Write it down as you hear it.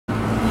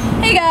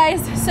Hey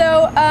guys,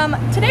 so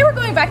today we're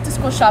going back to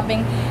school shopping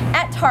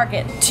at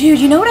Target. Dude,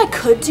 you know what I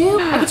could do?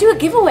 I could do a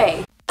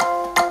giveaway.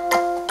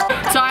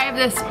 So I have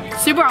this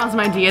super awesome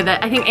idea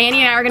that I think Annie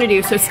and I are gonna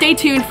do, so stay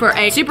tuned for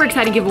a super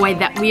exciting giveaway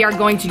that we are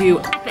going to do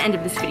at the end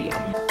of this video.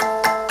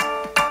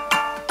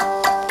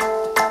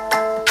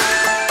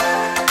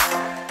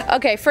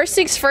 Okay, first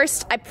things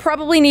first, I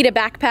probably need a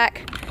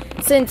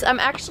backpack since I'm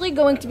actually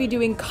going to be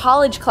doing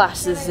college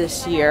classes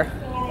this year.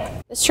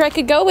 This year I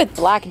could go with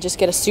black and just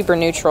get a super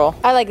neutral.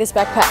 I like this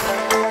backpack.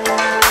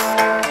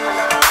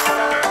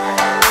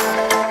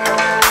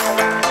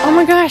 Oh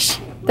my gosh,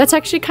 that's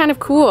actually kind of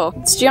cool.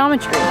 It's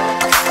geometry.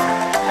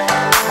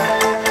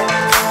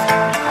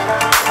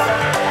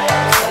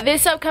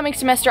 This upcoming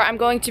semester I'm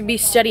going to be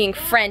studying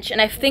French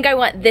and I think I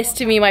want this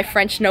to be my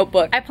French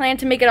notebook. I plan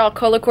to make it all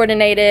color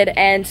coordinated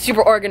and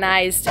super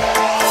organized.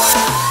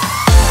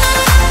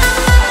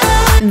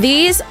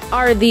 These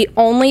are the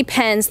only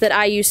pens that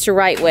I used to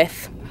write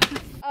with.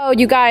 Oh,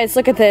 you guys,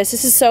 look at this.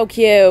 This is so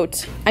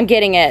cute. I'm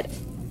getting it.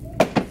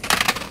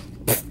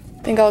 I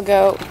think I'll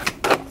go.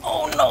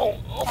 Oh no,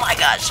 oh my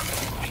gosh.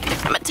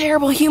 I'm a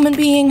terrible human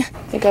being.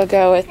 I think I'll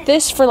go with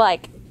this for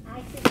like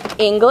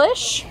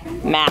English,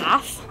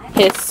 math,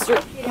 history.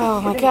 Oh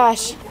my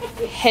gosh.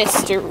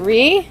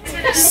 History,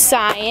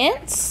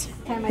 science,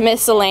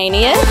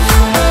 miscellaneous.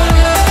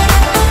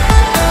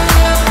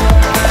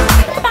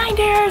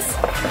 Binders.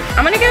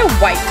 I'm gonna get a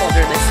white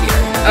folder this year.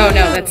 Oh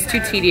no, that's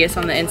too tedious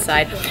on the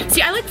inside.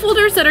 See, I like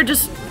folders that are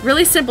just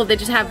really simple. They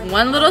just have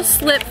one little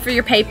slip for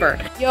your paper.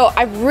 Yo,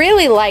 I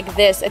really like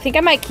this. I think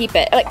I might keep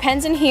it. I like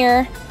pens in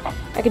here.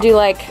 I could do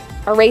like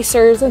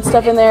erasers and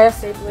stuff in there.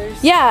 Staplers.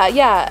 Yeah,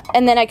 yeah.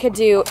 And then I could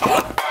do,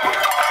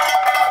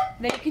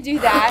 then you could do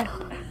that.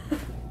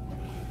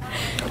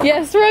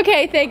 Yes, we're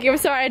okay, thank you. I'm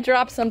sorry I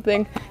dropped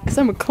something because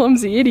I'm a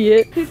clumsy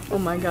idiot. Oh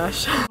my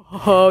gosh.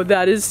 Oh,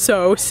 that is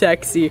so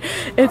sexy.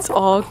 It's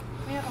all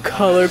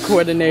color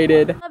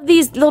coordinated. I love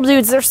these little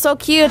dudes, they're so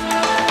cute.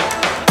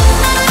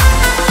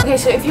 Okay,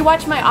 so if you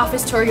watch my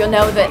office tour, you'll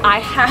know that I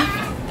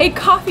have a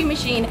coffee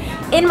machine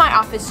in my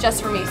office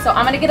just for me. So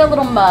I'm gonna get a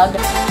little mug.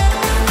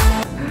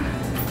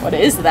 What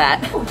is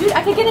that? Oh, dude,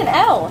 I could get an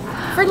L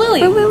for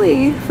Lily. For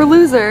Lily, for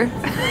loser.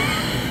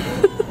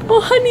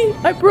 Oh, honey,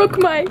 I broke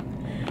my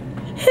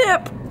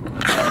hip.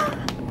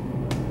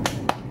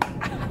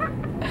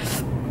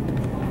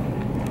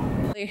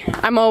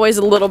 I'm always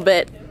a little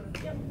bit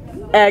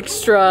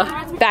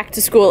extra. Back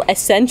to school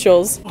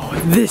essentials.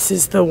 Oh, this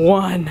is the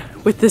one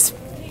with this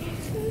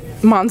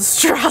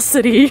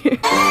monstrosity.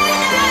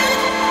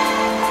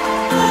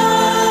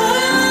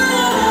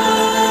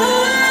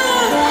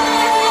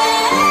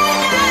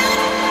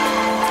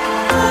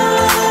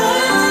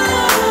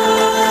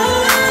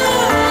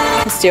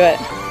 Let's do it.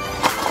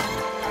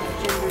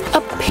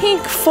 A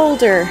pink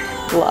folder,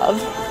 love.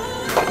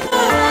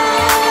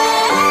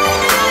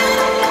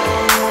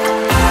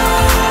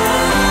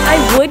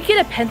 I would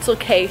get a pencil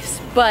case,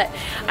 but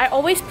I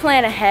always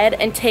plan ahead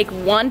and take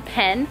one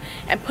pen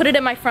and put it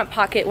in my front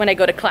pocket when I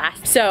go to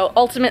class. So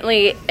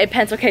ultimately, a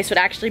pencil case would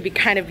actually be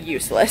kind of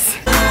useless.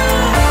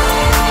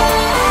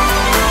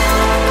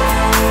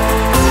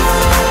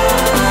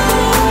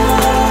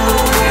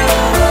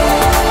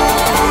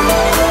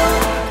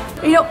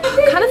 You know,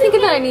 I'm kind of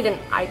thinking that I need an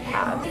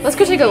iPad. Let's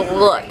go take a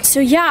look. So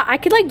yeah, I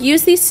could like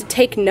use these to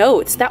take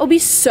notes. That would be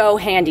so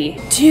handy.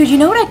 Dude, you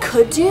know what I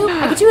could do?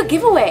 I could do a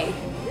giveaway.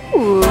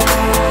 Ooh.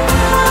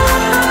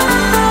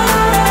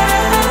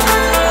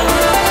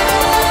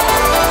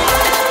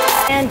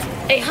 And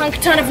a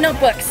hunk ton of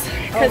notebooks.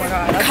 Because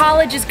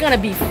college is gonna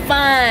be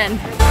fun.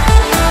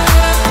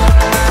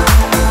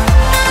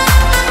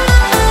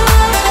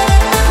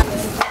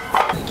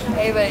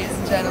 Hey ladies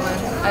and gentlemen,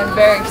 I'm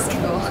very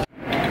single.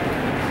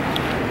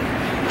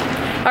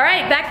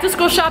 Alright, back to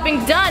school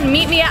shopping done.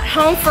 Meet me at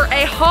home for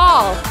a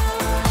haul.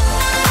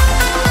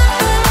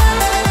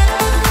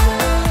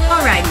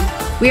 Alrighty.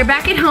 We are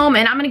back at home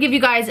and I'm gonna give you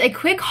guys a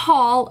quick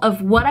haul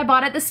of what I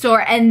bought at the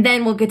store and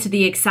then we'll get to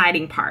the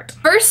exciting part.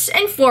 First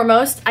and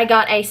foremost, I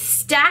got a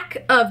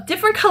stack of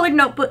different colored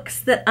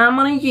notebooks that I'm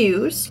gonna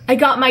use. I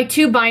got my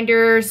 2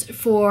 binders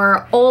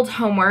for old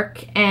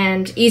homework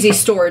and easy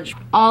storage.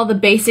 All the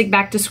basic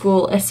back to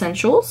school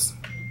essentials.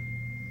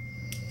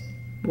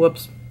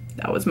 Whoops,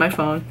 that was my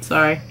phone,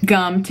 sorry.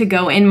 Gum to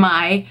go in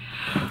my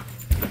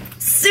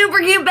super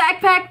cute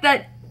backpack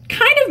that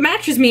kind of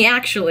matches me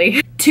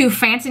actually. 2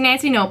 Fancy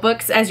Nancy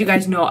notebooks. As you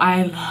guys know,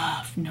 I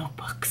love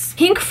notebooks.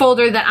 Pink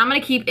folder that I'm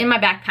gonna keep in my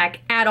backpack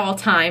at all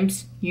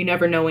times. You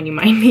never know when you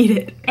might need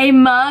it. A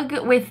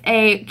mug with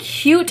a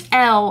cute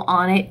L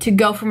on it to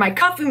go for my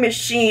coffee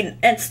machine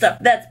and stuff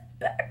that's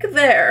back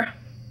there.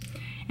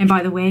 And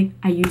by the way,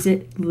 I use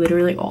it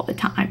literally all the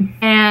time.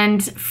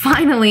 And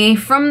finally,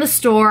 from the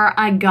store,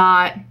 I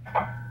got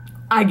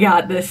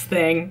this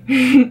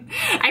thing.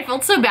 I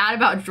felt so bad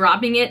about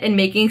dropping it and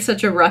making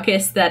such a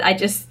ruckus that I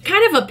just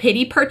kind of a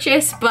pity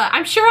purchase, but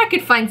I'm sure I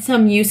could find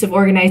some use of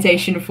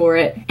organization for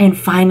it. And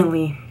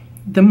finally,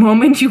 the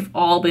moment you've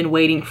all been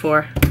waiting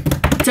for.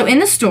 So in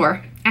the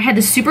store, I had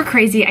this super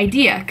crazy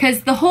idea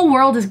because the whole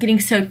world is getting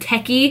so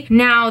techie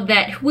now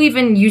that who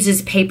even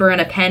uses paper and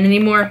a pen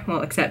anymore?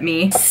 Well, except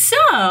me.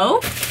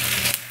 So,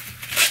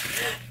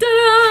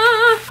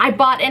 ta-da! I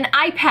bought an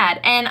iPad,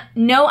 and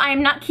no, I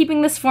am not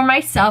keeping this for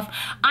myself.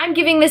 I'm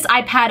giving this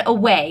iPad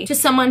away to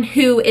someone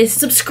who is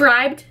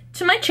subscribed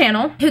to my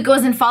channel, who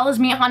goes and follows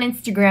me on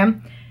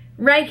Instagram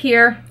right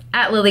here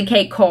at Lily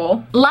Kate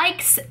Cole,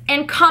 likes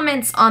and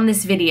comments on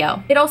this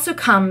video. It also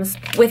comes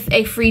with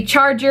a free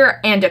charger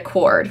and a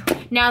cord.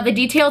 Now the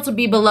details will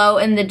be below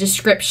in the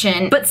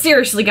description, but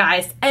seriously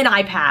guys, an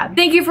iPad.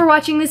 Thank you for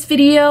watching this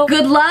video.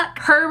 Good luck,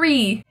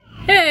 hurry.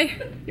 Hey,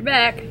 you're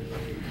back.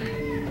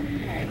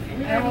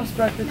 I almost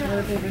broke the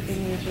toilet paper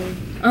thing usually.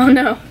 Oh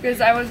no.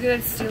 Because I was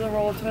gonna steal a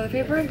roll of toilet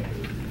paper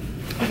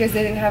because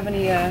they didn't have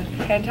any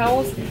hand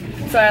towels.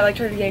 So I like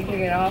tried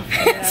yanking it off.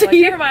 And then I'm like,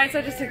 never mind, so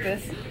I just took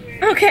this.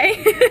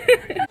 Okay.